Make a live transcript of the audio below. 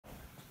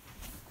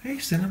Hey,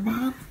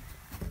 Cinnabon.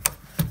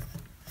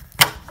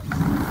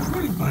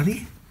 Morning,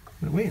 buddy.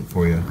 Been waiting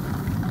for you.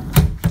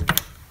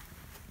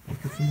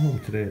 Working from home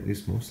today, at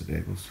least most of the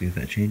day. We'll see if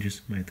that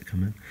changes. Might have to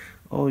come in.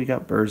 Oh, you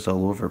got burrs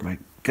all over. My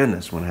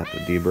goodness, when I have to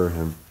deburr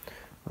him.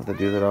 I'll have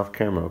to do that off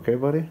camera, okay,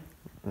 buddy?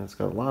 That's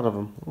got a lot of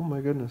them. Oh,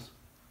 my goodness.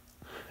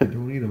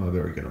 Don't eat them. I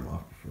better get them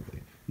off before they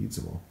eat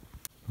them all.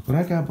 Look what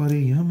I got,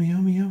 buddy. Yummy,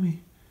 yummy,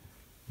 yummy.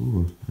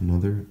 Ooh,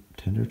 another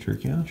tender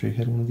turkey entree.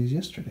 Had one of these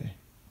yesterday.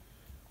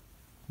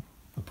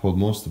 I pulled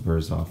most of the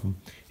burrs off him.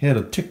 He had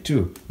a tick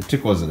too. The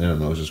tick wasn't in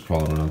him, I was just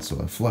crawling around,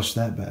 so I flushed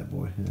that bad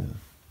boy. Yeah.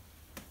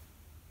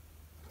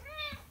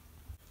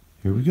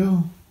 Here we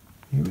go.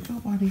 Here we go,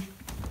 buddy.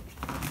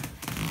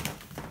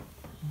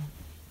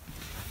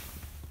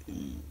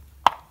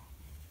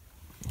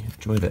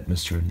 Enjoy that,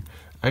 mister.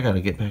 I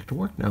gotta get back to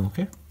work now,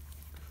 okay?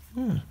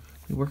 Yeah,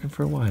 be working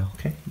for a while,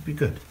 okay? Be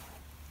good.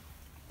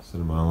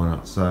 Cinnabon went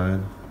outside.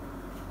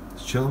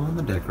 He's chilling on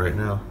the deck right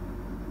now.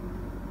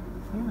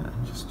 Yeah,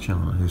 just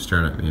chilling. He was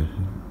staring at me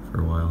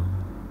for a while.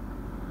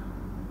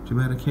 Too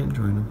bad I can't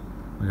join him.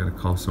 I gotta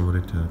call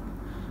somebody to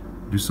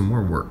do some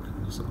more work.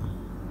 So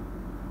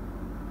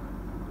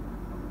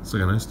it's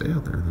like a nice day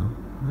out there, though.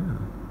 Yeah.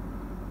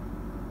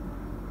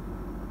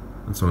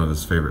 That's one of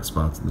his favorite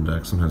spots on the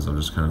deck. Sometimes I'll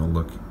just kind of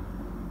look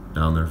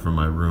down there from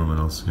my room and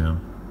I'll see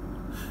him.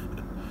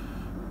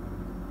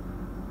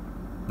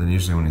 Then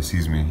usually when he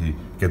sees me, he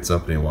gets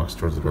up and he walks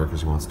towards the door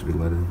because he wants to be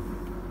let in.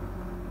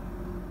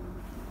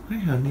 Hey,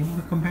 honey, you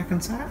want to come back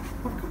inside?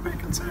 Want to come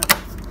back inside?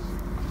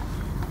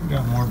 You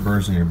got more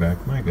burrs in your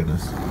back. My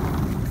goodness.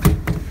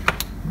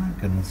 My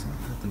goodness.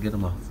 I'll have to get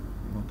them off.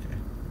 Okay.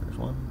 There's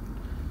 1,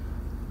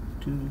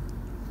 2,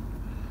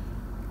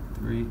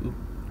 3. Oop.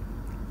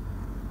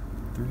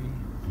 3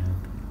 and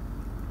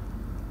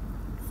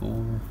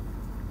 4.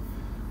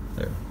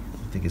 There.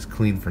 I think it's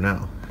clean for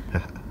now.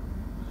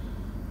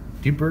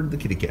 Deburred the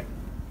kitty cat.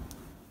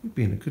 You're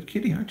being a good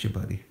kitty, aren't you,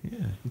 buddy?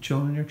 Yeah. You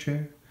chilling in your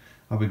chair?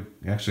 I'll be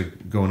actually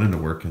going into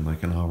work in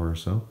like an hour or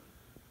so.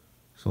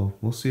 So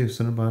we'll see if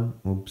Cinnabon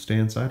will stay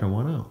inside or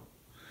want out.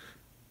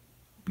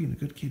 Being a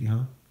good kitty,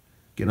 huh?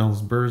 Getting all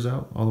those burrs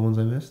out, all the ones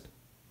I missed.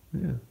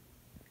 Yeah.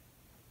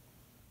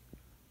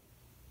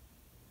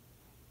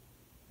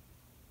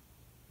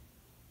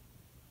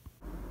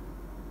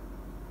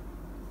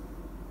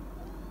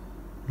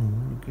 Oh,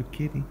 what a good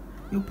kitty.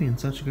 You're being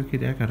such a good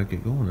kitty. I gotta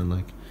get going in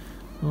like,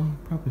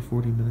 probably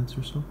 40 minutes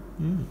or so.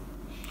 Yeah.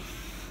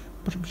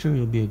 But I'm sure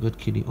you'll be a good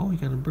kitty. Oh, you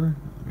got a burr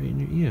right in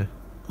your ear.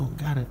 Oh,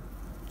 got it.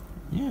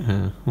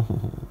 Yeah.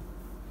 Oh,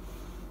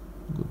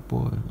 good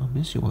boy. I'll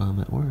miss you while I'm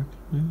at work.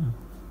 Yeah.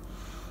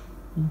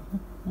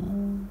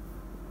 And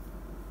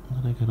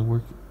then I gotta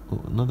work.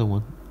 Oh, another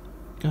one.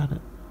 Got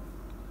it.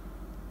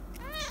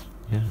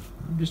 Yeah.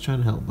 I'm just trying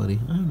to help, buddy.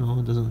 I know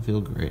it doesn't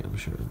feel great, I'm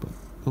sure, but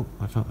oh,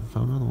 I found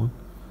another one.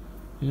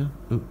 Yeah.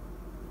 Oh.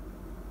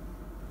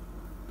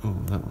 Oh,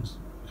 that one's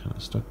kind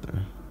of stuck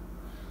there.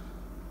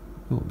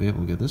 You won't be able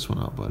to get this one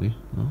out, buddy.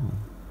 No.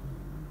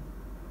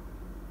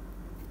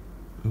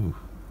 Ooh.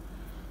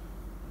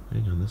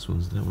 Hang on,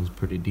 that one's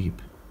pretty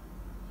deep.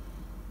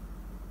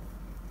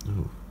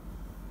 Ooh.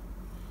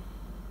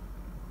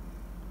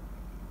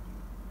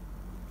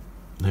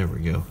 There we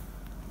go.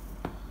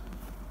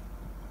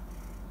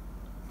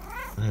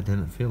 That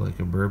didn't feel like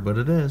a burr, but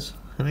it is.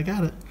 And I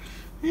got it.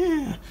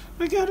 Yeah,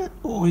 I got it.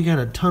 Oh, you got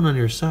a ton on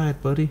your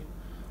side, buddy.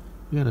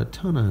 You got a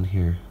ton on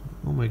here.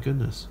 Oh my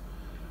goodness.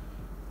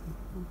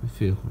 I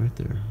feel right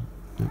there.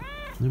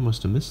 You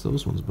must have missed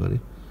those ones, buddy.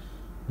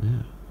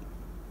 Yeah.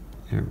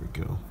 There we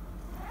go.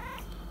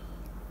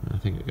 I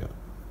think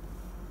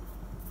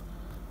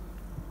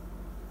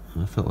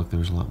I felt like there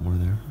was a lot more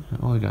there.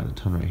 Oh, I got a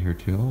ton right here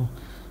too. Oh,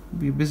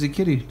 be a busy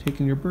kitty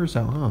taking your burrs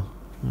out, huh?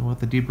 I want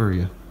to deburr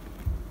you.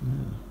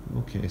 Yeah.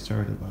 Okay,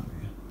 sorry to bother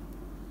you.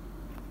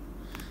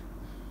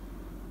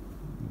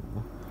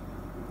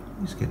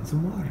 He's getting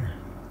some water.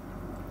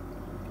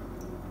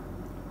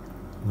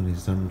 When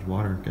he's done with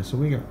water, guess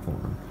what we got for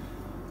him?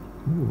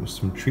 Ooh,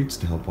 some treats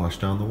to help wash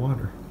down the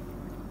water.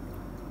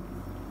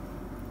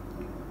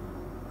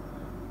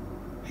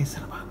 Hey,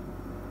 Cinnabon.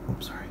 Oh,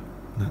 sorry.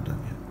 Not done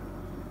yet.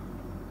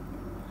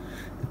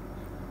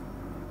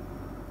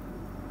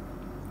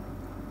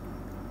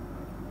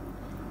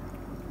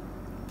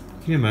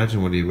 Can you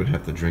imagine what he would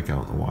have to drink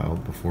out in the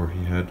wild before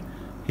he had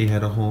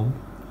a home?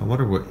 I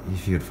wonder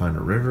if he would find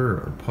a river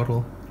or a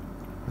puddle.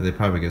 They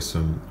probably get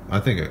some. I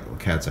think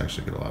cats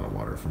actually get a lot of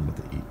water from what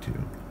they eat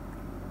too.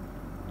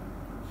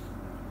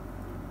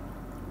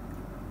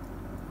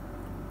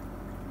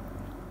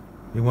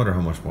 You wonder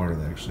how much water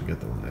they actually get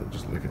though when they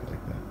just lick it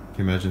like that.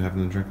 Can you imagine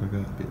having to drink like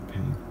that? It'd be a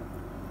pain.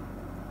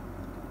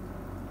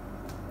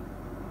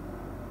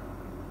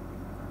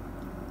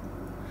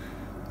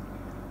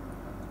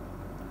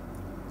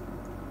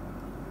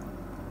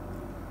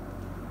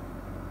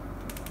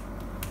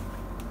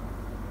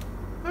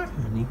 Hi,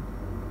 honey.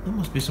 That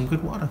must be some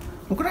good water.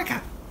 Look what I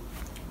got.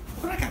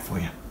 Look what I got for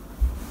you.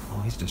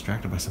 Oh, he's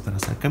distracted by something. I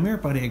said, come here,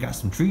 buddy. I got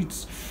some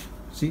treats.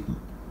 See,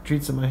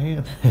 treats in my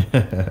hand.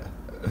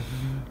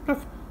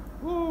 Look.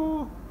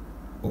 Oh.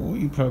 Oh,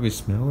 you probably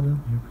smelled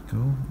them. Here we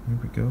go. Here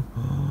we go.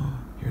 Oh,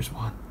 here's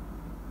one.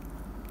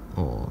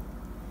 Oh.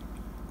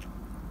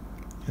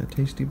 Is that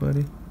tasty,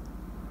 buddy?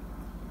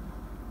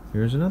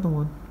 Here's another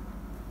one.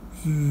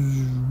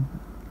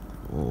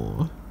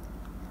 Oh.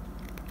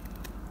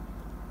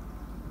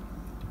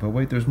 But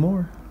wait, there's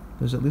more.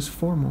 There's at least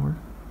 4 more.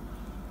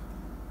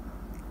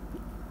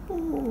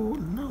 Oh,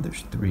 no,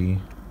 there's 3.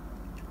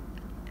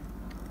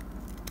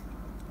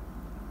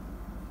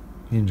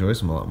 He enjoys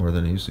them a lot more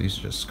than he used to. He used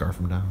to just scarf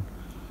them down.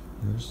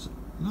 There's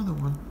another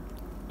one.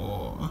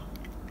 Oh.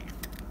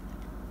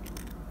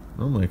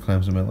 Normally it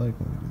climbs in my leg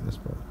when we do this,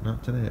 but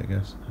not today, I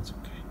guess. That's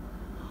okay.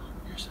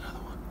 Here's another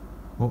one.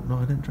 Oh, no,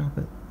 I didn't drop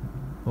it.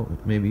 Oh,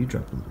 maybe you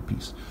dropped a little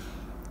piece.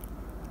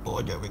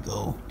 Oh, there we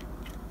go.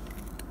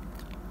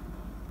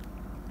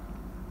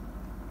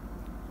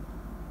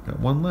 Got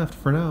one left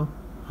for now.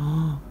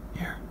 Oh,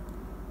 here.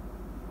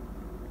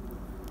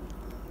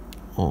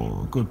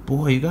 Oh, good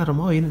boy. You got them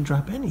all. You didn't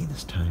drop any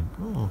this time.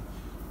 Oh,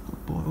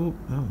 good boy. Oh,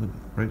 no,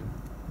 right.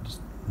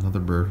 Just another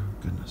burr.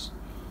 Goodness.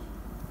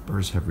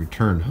 Burrs have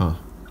returned, huh?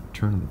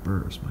 Return of the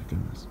burrs. My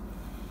goodness.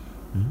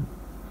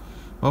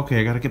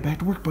 Okay, I got to get back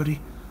to work,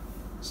 buddy.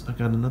 So I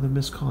got another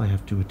missed call I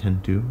have to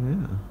attend to.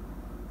 Yeah.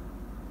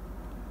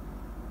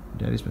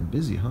 Daddy's been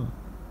busy, huh?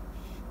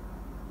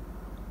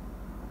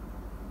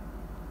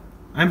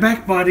 I'm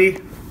back, buddy.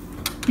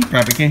 You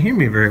probably can't hear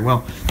me very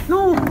well.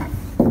 No.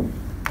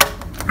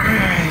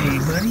 Hey,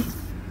 buddy.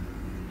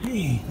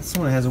 Hey,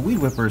 someone has a weed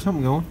whipper or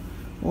something going.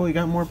 Oh, you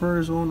got more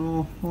burrs. Oh,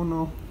 no. Oh,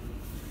 no.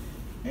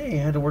 Hey,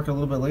 I had to work a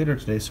little bit later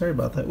today. Sorry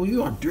about that. Well,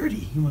 you are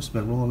dirty. You must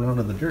have been rolling around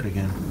in the dirt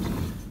again.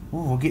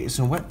 Oh, we'll get you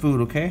some wet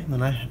food, okay? And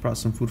then I brought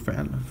some food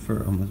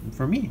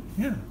for me.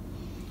 Yeah.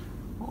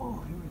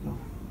 Oh, here we go.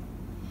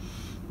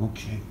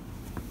 Okay.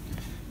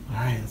 All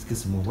right, let's get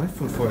some more wet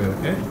food for you,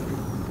 okay?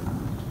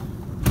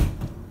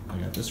 I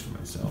got this for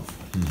myself.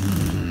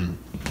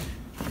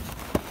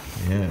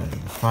 Yeah,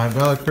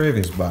 $5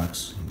 cravings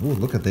box. Ooh,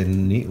 look at they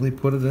neatly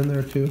put it in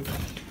there too.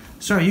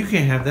 Sorry, you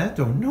can't have that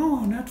though.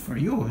 No, not for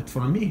you. It's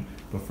for me.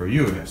 But for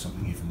you, I have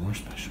something even more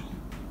special.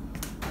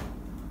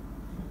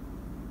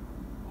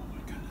 Oh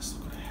my goodness,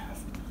 look what I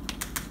have.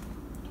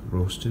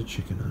 Roasted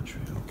chicken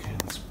entree. Okay,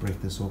 let's break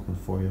this open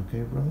for you,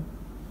 okay, brother?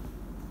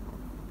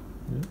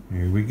 Yeah.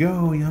 Here we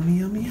go. Yummy,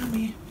 yummy,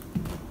 yummy.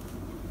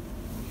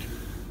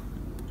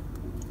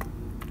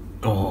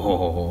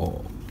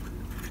 Oh,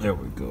 there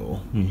we go.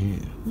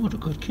 Yeah. What a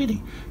good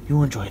kitty.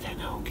 You enjoy that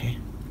now, okay?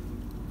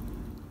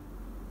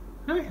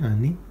 Hi,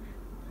 honey.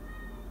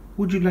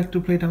 Would you like to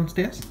play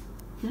downstairs?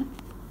 Hmm?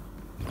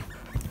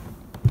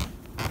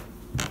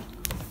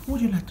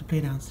 Would you like to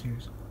play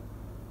downstairs?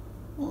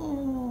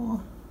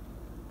 Oh,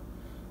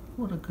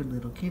 what a good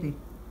little kitty.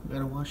 You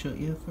gotta wash your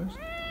ear first?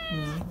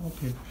 Yeah,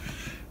 okay.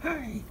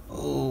 Hi.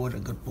 Oh, what a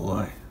good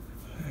boy.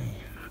 Hi.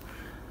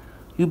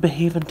 You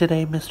behaving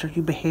today, mister?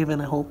 You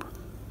behaving, I hope?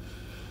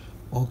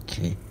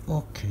 Okay,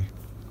 okay.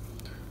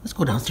 Let's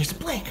go downstairs and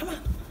play. Come on.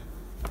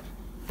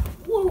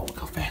 Whoa, look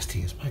how fast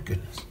he is. My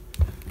goodness.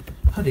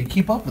 How do you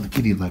keep up with a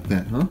kitty like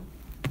that, huh?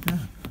 Yeah.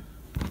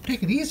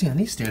 Take it easy on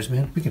these stairs,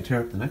 man. We can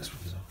tear up the next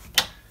one. So.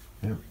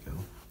 There we go.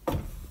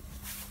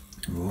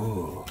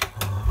 Whoa.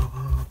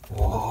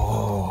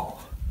 Whoa.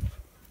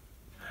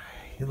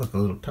 You look a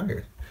little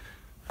tired.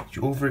 Did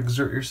you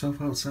overexert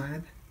yourself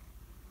outside?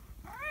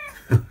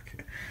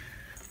 Okay.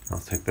 I'll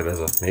take that as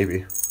a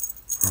maybe.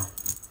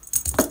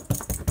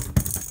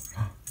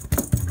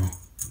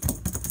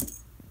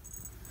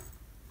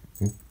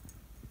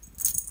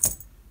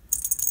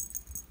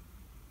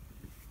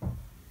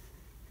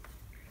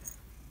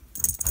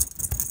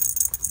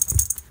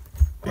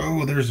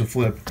 Oh, there's a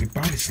flip. You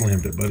body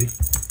slammed it, buddy.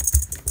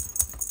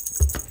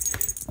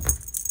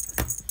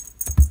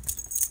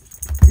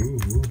 Ooh.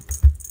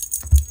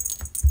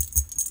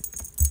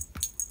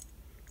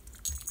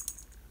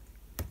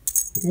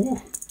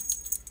 Ooh.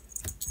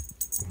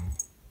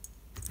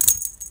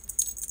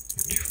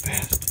 You're too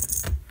fast.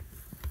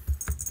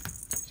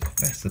 It's a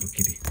fast little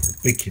kitty.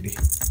 Big kitty.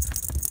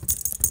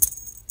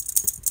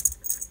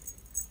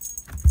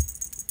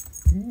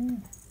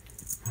 Ooh.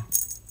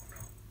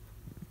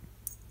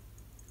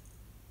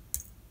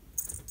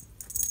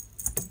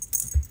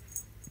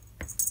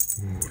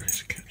 Ooh,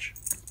 nice catch.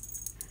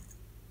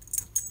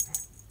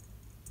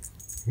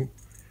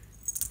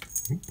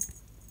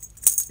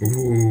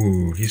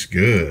 Ooh, he's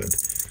good.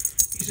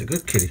 He's a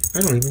good kitty.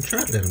 I don't even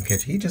try to let him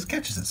catch it. He just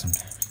catches it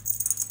sometimes.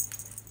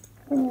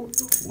 Ooh,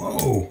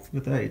 whoa,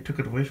 look at that. He took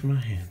it away from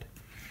my hand.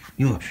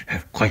 You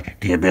have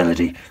quite the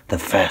ability. The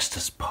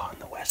fastest paw in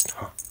the West,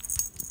 huh?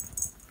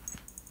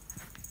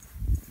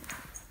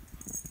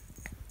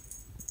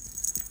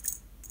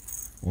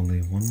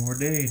 Only one more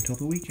day until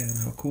the weekend.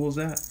 How cool is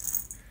that?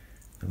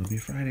 It'll be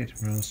Friday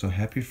tomorrow, so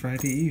happy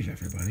Friday Eve,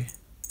 everybody.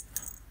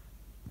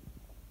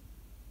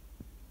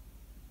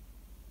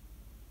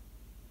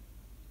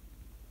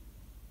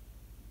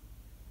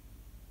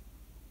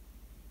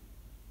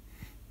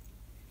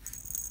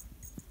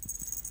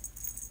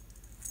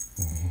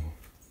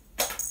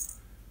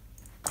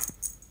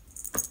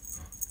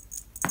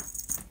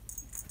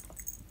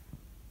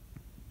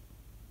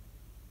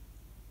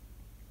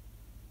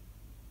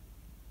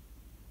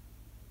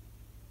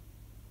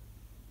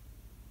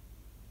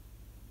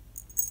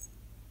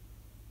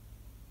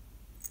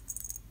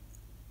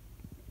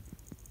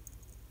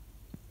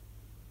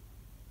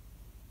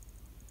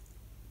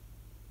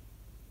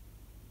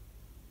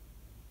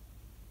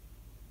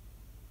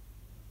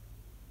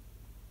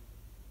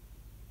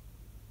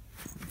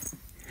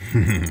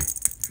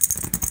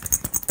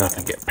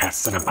 Nothing get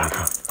past Cinnabon,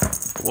 huh?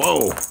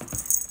 Whoa!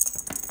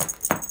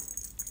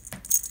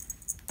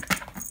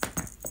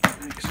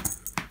 Thanks.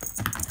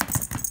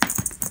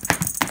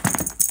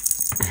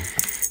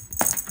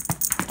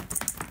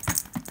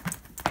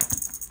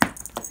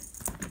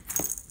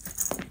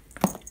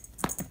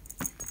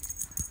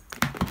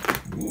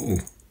 Whoa.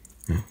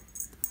 Huh?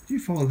 Did you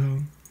fall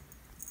down?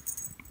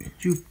 Did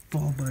you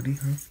fall, buddy,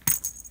 huh?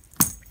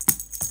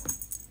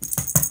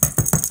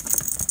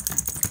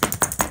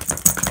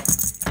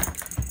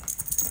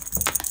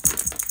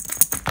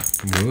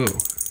 Whoa.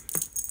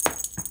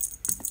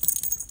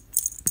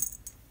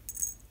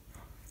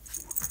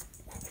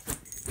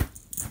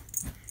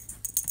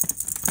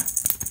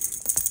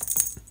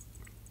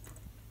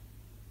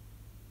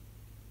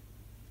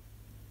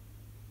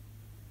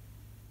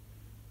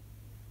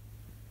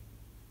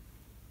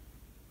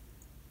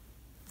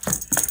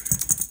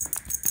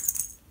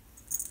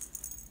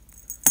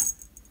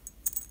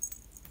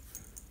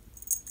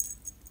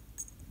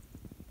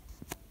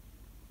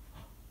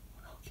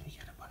 Can you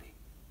get it, buddy?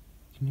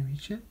 Can you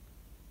reach it?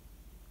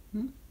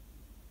 Hmm?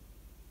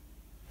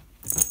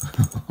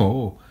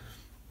 Oh,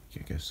 I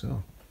guess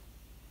so.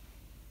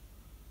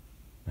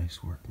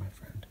 Nice work, my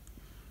friend.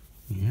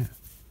 Yeah,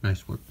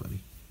 nice work,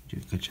 buddy. You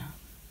did a good job.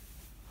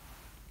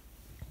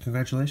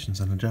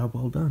 Congratulations on a job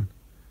well done.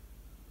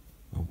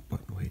 Oh, but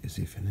wait, is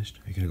he finished?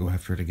 Are you going to go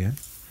after it again?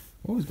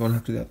 Oh, he's going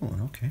after the other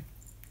one. Okay.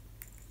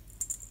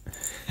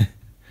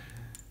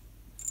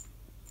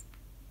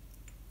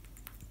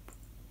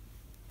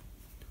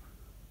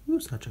 You're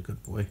such a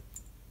good boy.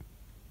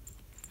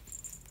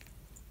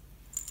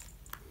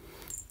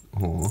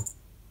 Oh.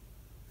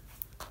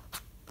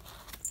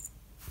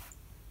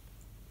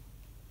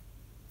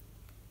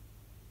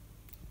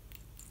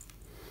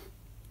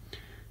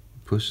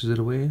 Pushes it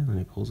away and then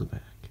he pulls it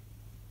back.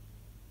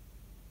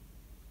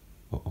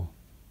 Uh-oh.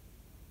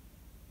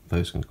 I thought he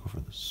was going to go for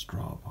the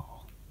straw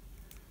ball.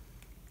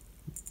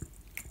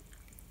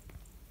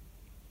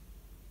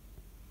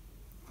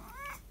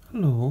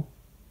 Hello.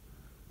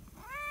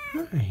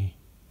 Hi.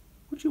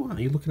 What you want?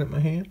 Are you looking at my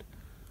hand?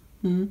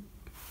 Hmm?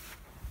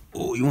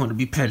 Oh, you want to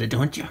be petted,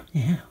 don't you?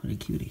 Yeah, what a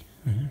cutie.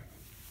 Yeah.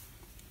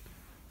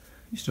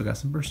 You still got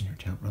some burrs in your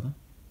tail, brother.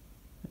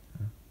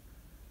 Yeah.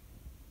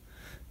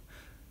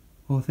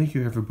 Well, thank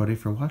you everybody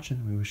for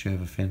watching. We wish you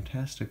have a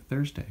fantastic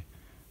Thursday.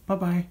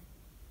 Bye-bye.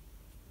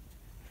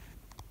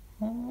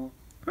 Oh,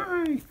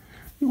 hi.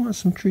 You want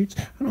some treats?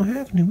 I don't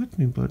have any with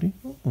me, buddy.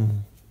 Oh, I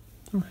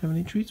don't have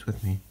any treats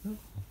with me. Oh.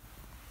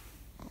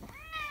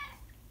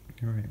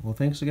 All right. Well,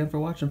 thanks again for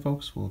watching,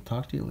 folks. We'll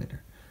talk to you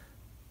later.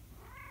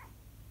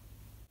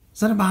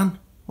 Cinnabon!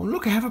 Oh,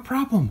 look, I have a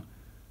problem.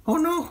 Oh,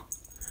 no.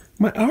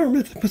 My arm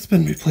has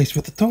been replaced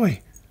with a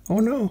toy. Oh,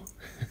 no.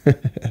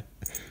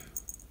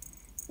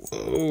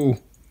 Whoa.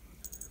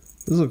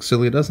 This looks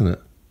silly, doesn't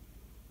it?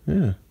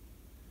 Yeah.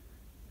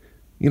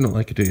 You don't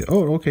like it, do you?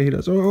 Oh, okay, he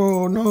does.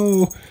 Oh,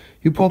 no.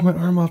 You pulled my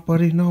arm off,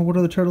 buddy. No, what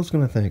are the turtles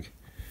going to think?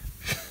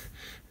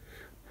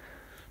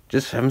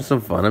 Just having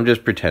some fun. I'm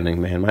just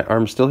pretending, man. My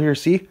arm's still here.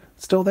 See?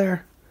 It's still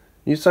there.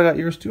 You still got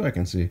yours, too, I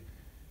can see.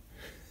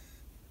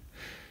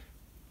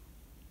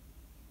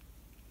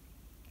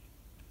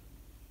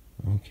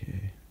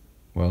 Okay.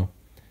 Well,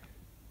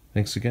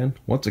 thanks again,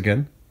 once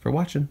again, for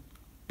watching.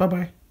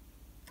 Bye-bye.